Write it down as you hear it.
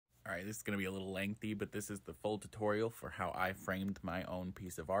Alright, this is going to be a little lengthy, but this is the full tutorial for how I framed my own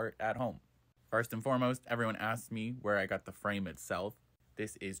piece of art at home. First and foremost, everyone asks me where I got the frame itself.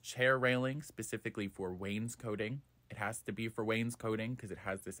 This is chair railing, specifically for wainscoting. It has to be for wainscoting because it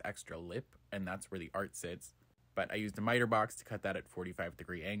has this extra lip, and that's where the art sits. But I used a miter box to cut that at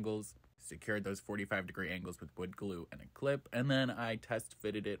 45-degree angles, secured those 45-degree angles with wood glue and a clip, and then I test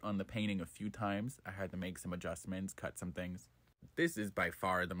fitted it on the painting a few times. I had to make some adjustments, cut some things. This is by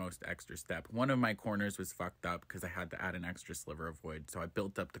far the most extra step. One of my corners was fucked up because I had to add an extra sliver of wood, so I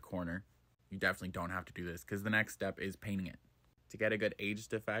built up the corner. You definitely don't have to do this because the next step is painting it. To get a good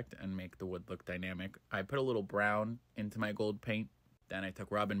aged effect and make the wood look dynamic, I put a little brown into my gold paint. Then I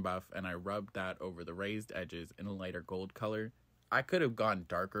took Rub and Buff and I rubbed that over the raised edges in a lighter gold color. I could have gone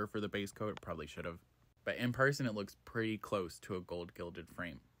darker for the base coat, probably should have. But in person it looks pretty close to a gold gilded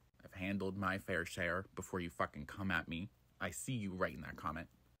frame. I've handled my fair share before you fucking come at me. I see you right in that comment.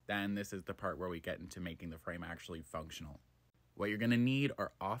 Then this is the part where we get into making the frame actually functional. What you're gonna need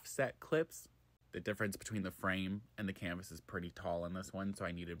are offset clips. The difference between the frame and the canvas is pretty tall on this one, so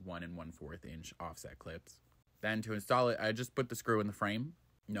I needed 1 1/4 inch offset clips. Then to install it, I just put the screw in the frame,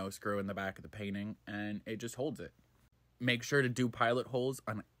 no screw in the back of the painting, and it just holds it. Make sure to do pilot holes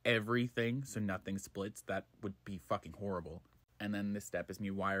on everything so nothing splits. That would be fucking horrible. And then this step is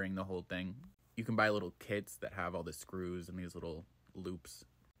me wiring the whole thing. You can buy little kits that have all the screws and these little loops.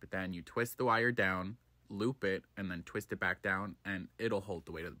 But then you twist the wire down, loop it, and then twist it back down, and it'll hold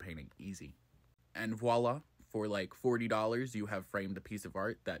the weight of the painting easy. And voila, for like $40, you have framed a piece of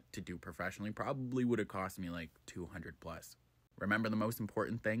art that, to do professionally, probably would have cost me like $200 plus. Remember, the most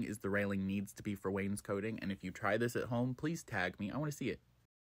important thing is the railing needs to be for wainscoting, and if you try this at home, please tag me. I want to see it.